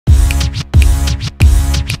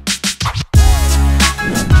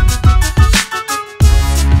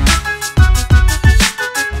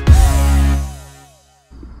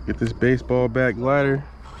this baseball bat glider.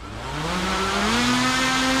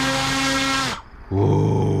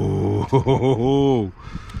 Whoa.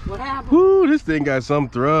 What happened? Woo, this thing got some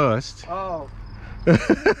thrust. Oh. Did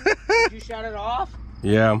you shut it off?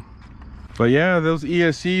 Yeah. But yeah, those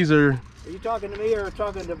ESCs are... Are you talking to me or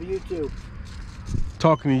talking to YouTube?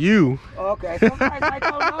 Talking to you. Okay, sometimes I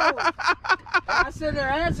don't know. I sit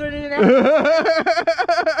there answering it.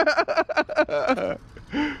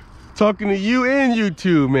 Talking to you and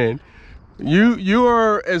YouTube, man. You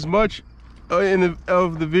are as much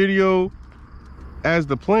of the video as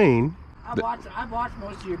the plane. I watched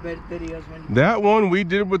most of your videos when you... That one we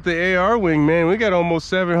did with the AR wing, man. We got almost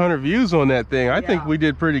 700 views on that thing. I think we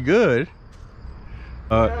did pretty good.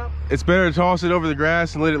 It's better to toss it over the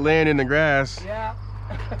grass and let it land in the grass. Yeah.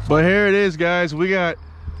 But here it is, guys. We got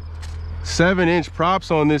 7-inch props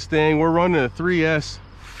on this thing. We're running a 3S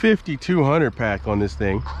 5200 pack on this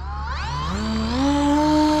thing.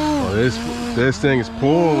 Oh, this thing is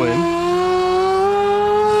pulling.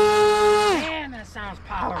 Man, that sounds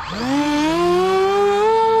powerful.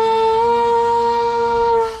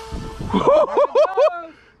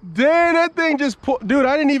 Dang, that thing just pulled. Dude,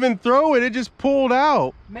 I didn't even throw it. It just pulled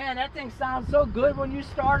out. Man, that thing sounds so good when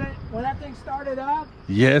that thing started up.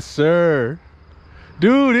 Yes, sir.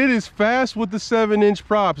 Dude, it is fast with the 7-inch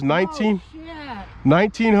props.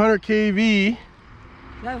 1900 kV.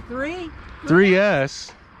 That's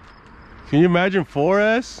 3S. Can you imagine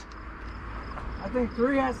 4S? I think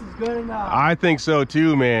 3S is good enough. I think so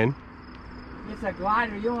too, man. It's a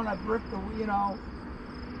glider. You want to rip the, you know.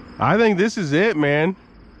 I think this is it, man.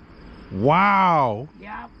 Wow.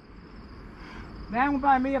 Yeah. Man,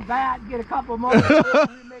 buy me a bat and get a couple more.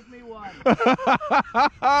 Make me one.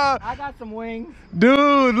 I got some wings.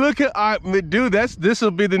 Dude, look at dude, this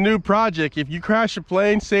will be the new project. If you crash a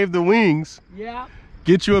plane, save the wings. Yeah.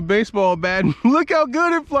 Get you a baseball bat and look how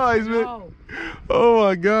good it flies, man. Oh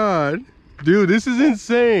my god. Dude, this is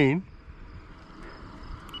insane.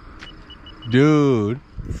 Dude.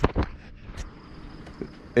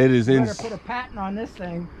 It is insane. Better put a patent on this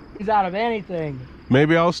thing. He's out of anything.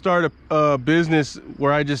 Maybe I'll start a business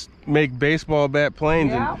where I just make baseball bat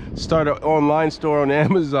planes and start an online store on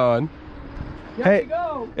Amazon. There you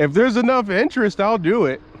go. If there's enough interest, I'll do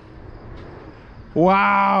it.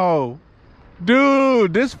 Wow.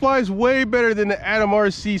 Dude, this flies way better than the Atom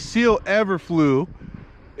RC Seal ever flew.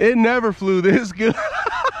 It never flew this good.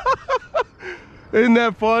 Isn't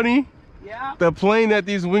that funny? Yeah. The plane that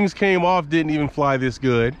these wings came off didn't even fly this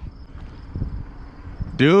good.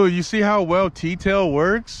 Dude, you see how well T-tail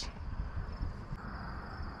works?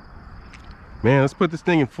 Man, let's put this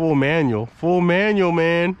thing in full manual. Full manual,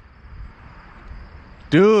 man.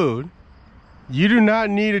 Dude, you do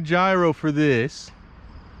not need a gyro for this.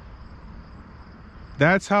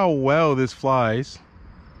 That's how well this flies.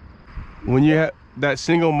 When you have that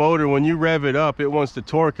single motor, when you rev it up, it wants to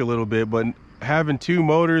torque a little bit, but having two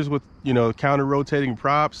motors with, you know, counter rotating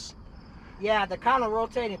props. Yeah, the counter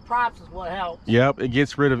rotating props is what helps. Yep, it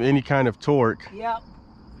gets rid of any kind of torque. Yep.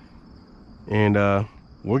 And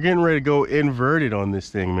we're getting ready to go inverted on this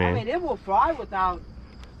thing, man. I mean, it will fly without.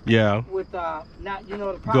 Yeah. With not, you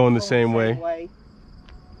know, the props going the same way.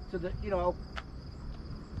 So that, you know,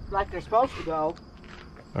 like they're supposed to go.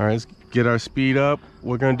 All right, let's get our speed up.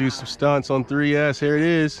 We're gonna do some stunts on 3S. Here it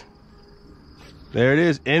is. There it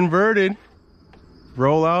is, inverted.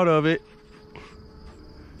 Roll out of it.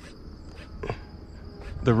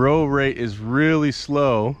 The roll rate is really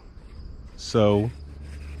slow, so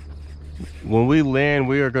when we land,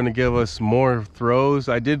 we are going to give us more throws.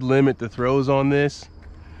 I did limit the throws on this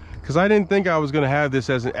because I didn't think I was going to have this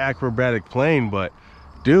as an acrobatic plane, but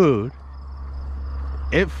dude,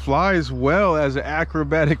 it flies well as an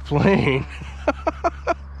acrobatic plane.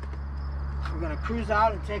 We're going to cruise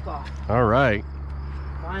out and take off. All right.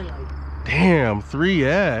 Finally. Damn,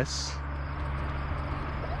 3S.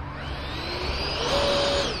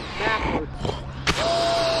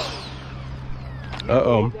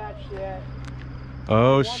 Uh-oh.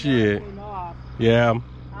 Oh, shit. Yeah.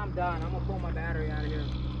 I'm done. I'm going to pull my battery out of here.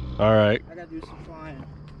 All right. I got to do some flying.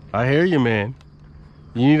 I hear you, man.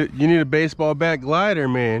 You need a baseball bat glider,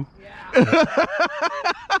 man. Yeah.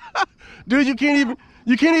 Dude, you can't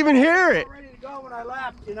even hear it. I was ready to go when I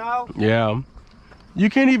left, you know? Yeah. You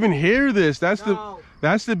can't even hear this. That's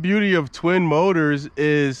the beauty of twin motors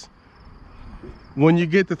is when you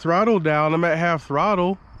get the throttle down, I'm at half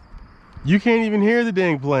throttle, you can't even hear the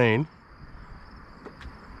dang plane.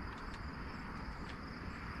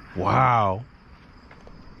 Wow.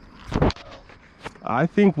 I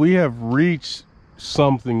think we have reached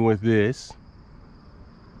something with this.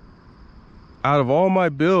 Out of all my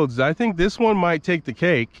builds, I think this one might take the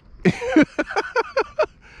cake.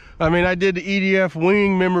 I mean, I did the EDF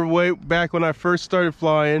wing, remember way back when I first started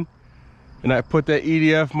flying, and I put that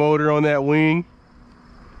EDF motor on that wing.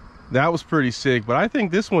 That was pretty sick, but I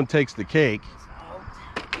think this one takes the cake.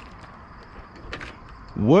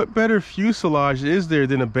 What better fuselage is there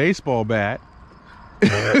than a baseball bat?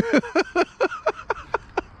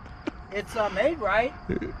 It's made right.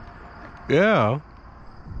 Yeah.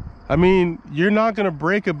 I mean, you're not gonna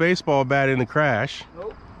break a baseball bat in the crash.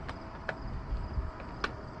 Nope.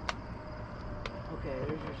 Okay, there's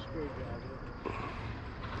your screwdriver.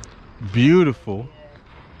 Beautiful.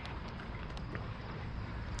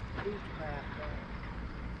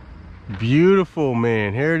 Beautiful,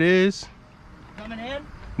 man. Here it is. Coming in?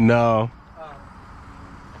 No. Oh.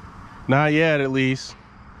 Not yet, at least.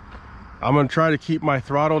 I'm gonna try to keep my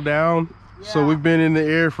throttle down. Yeah. So we've been in the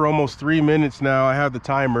air for almost 3 minutes now. I have the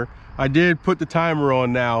timer. I did put the timer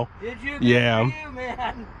on now. Did you? Yeah. Good for you,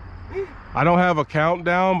 man. I don't have a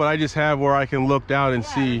countdown, but I just have where I can look down and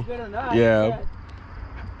see. Good enough. Yeah.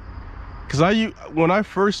 Because when I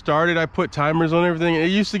first started, I put timers on everything, and it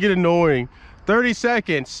used to get annoying. 30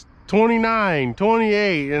 seconds, 29,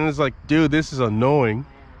 28, and it's like, dude, this is annoying.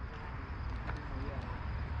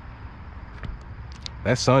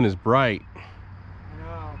 That sun is bright. I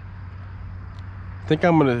know. I think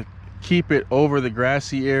I'm gonna keep it over the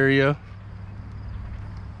grassy area.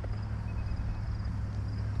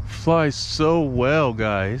 Flies so well,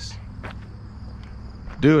 guys.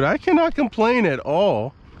 Dude, I cannot complain at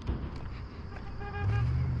all.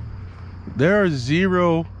 There are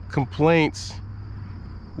zero complaints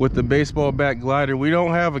with the baseball bat glider. We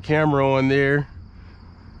don't have a camera on there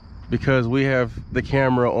because we have the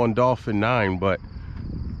camera on Dolphin 9, but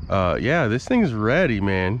yeah, this thing's ready,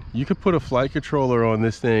 man. You could put a flight controller on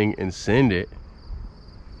this thing and send it.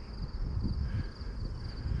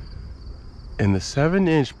 And the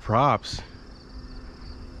 7-inch props,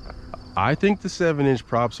 I think the 7-inch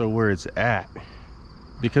props are where it's at,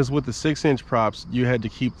 because with the 6-inch props you had to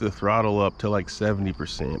keep the throttle up to like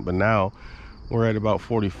 70%, but now we're at about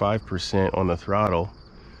 45% on the throttle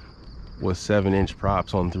with 7-inch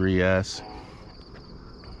props on 3S.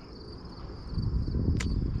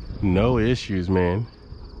 No issues, man.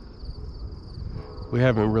 We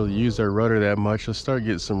haven't really used our rudder that much. Let's start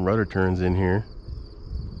getting some rudder turns in here.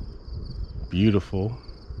 Beautiful.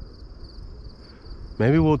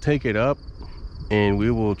 Maybe we'll take it up and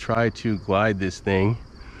we will try to glide this thing.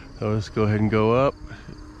 So let's go ahead and go up.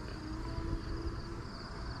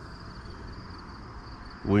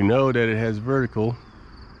 We know that it has vertical,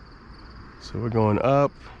 so we're going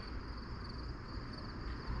up,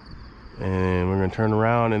 and we're going to turn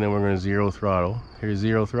around, and then we're going to zero throttle. Here's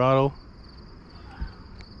zero throttle,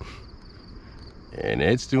 and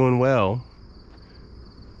it's doing well.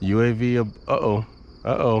 UAV,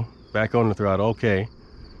 back on the throttle. Okay,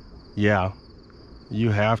 yeah,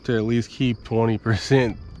 you have to at least keep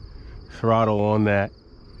 20% throttle on that.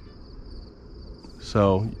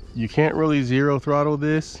 So you can't really zero throttle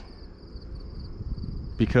this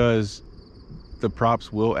because the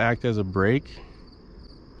props will act as a brake,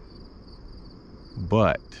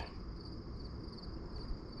 but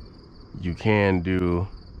you can do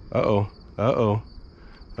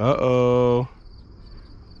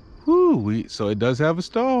whoo, so it does have a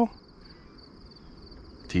stall.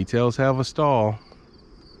 T-tails have a stall,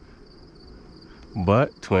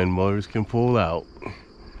 but twin motors can pull out.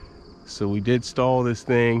 So we did stall this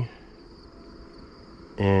thing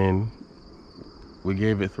and we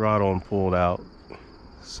gave it throttle and pulled out.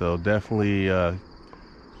 So definitely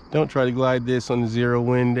don't try to glide this on the 0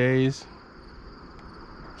 wind days.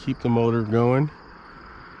 Keep the motor going,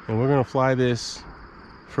 and we're gonna fly this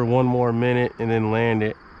for 1 more minute and then land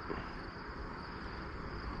it.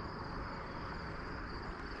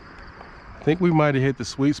 I think we might have hit the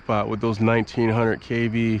sweet spot with those 1900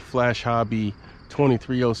 kV Flash Hobby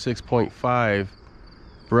 2306.5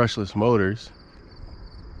 brushless motors.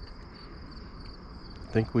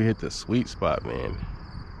 I think we hit the sweet spot, man.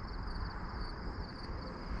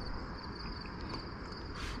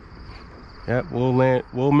 Yeah,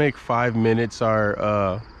 we'll make 5 minutes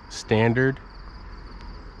our standard.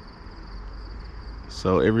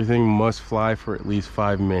 So everything must fly for at least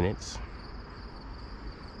 5 minutes.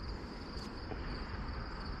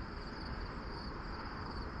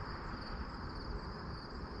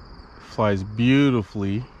 Flies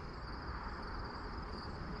beautifully.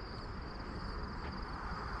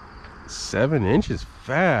 7 inches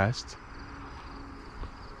fast.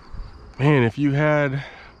 Man, if you had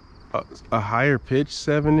a higher pitch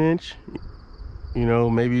 7-inch, you know,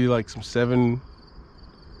 maybe like some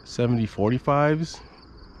 770 45s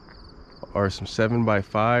are some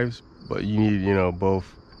 7x5s, but you need, you know, both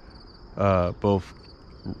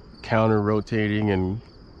counter rotating and,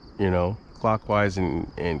 you know, clockwise and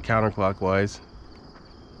counterclockwise.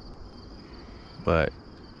 But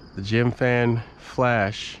the Gem Fan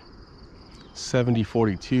Flash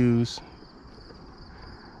 7042s,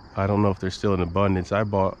 I don't know if they're still in abundance. I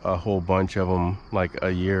bought a whole bunch of them like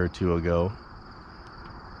a year or two ago,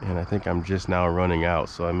 and I think I'm just now running out,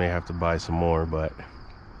 so I may have to buy some more. But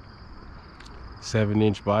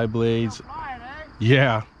 7-inch bi-blades.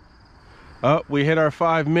 Yeah. Oh, we hit our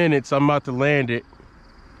 5 minutes. I'm about to land it.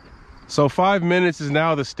 So 5 minutes is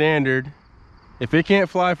now the standard. If it can't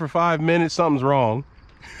fly for 5 minutes, something's wrong.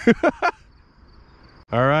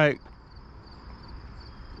 All right.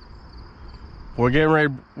 We're getting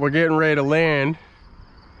ready to land.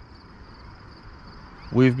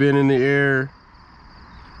 We've been in the air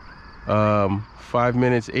 5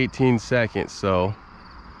 minutes 18 seconds, so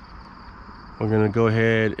we're gonna go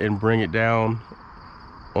ahead and bring it down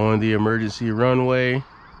on the emergency runway.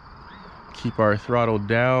 Keep our throttle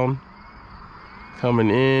down. Coming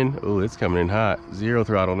in. Oh, it's coming in hot. 0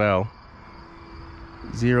 throttle now.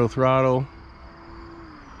 0 throttle.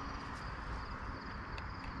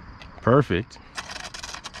 Perfect.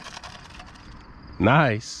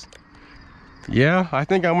 Nice. Yeah, I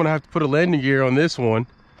think I'm gonna have to put a landing gear on this one.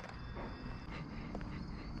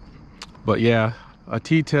 But yeah, a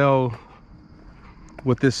T-tail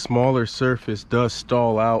with this smaller surface does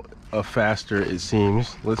stall out faster, it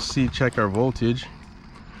seems. Let's see, check our voltage.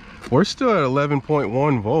 We're still at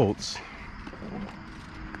 11.1 volts.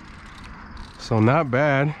 So not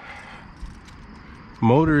bad.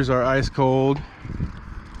 Motors are ice cold.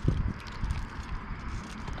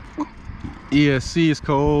 ESC is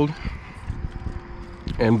cold.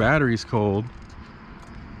 And battery's cold.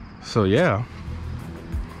 So yeah.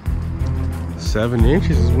 7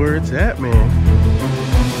 inches is where it's at,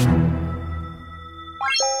 man.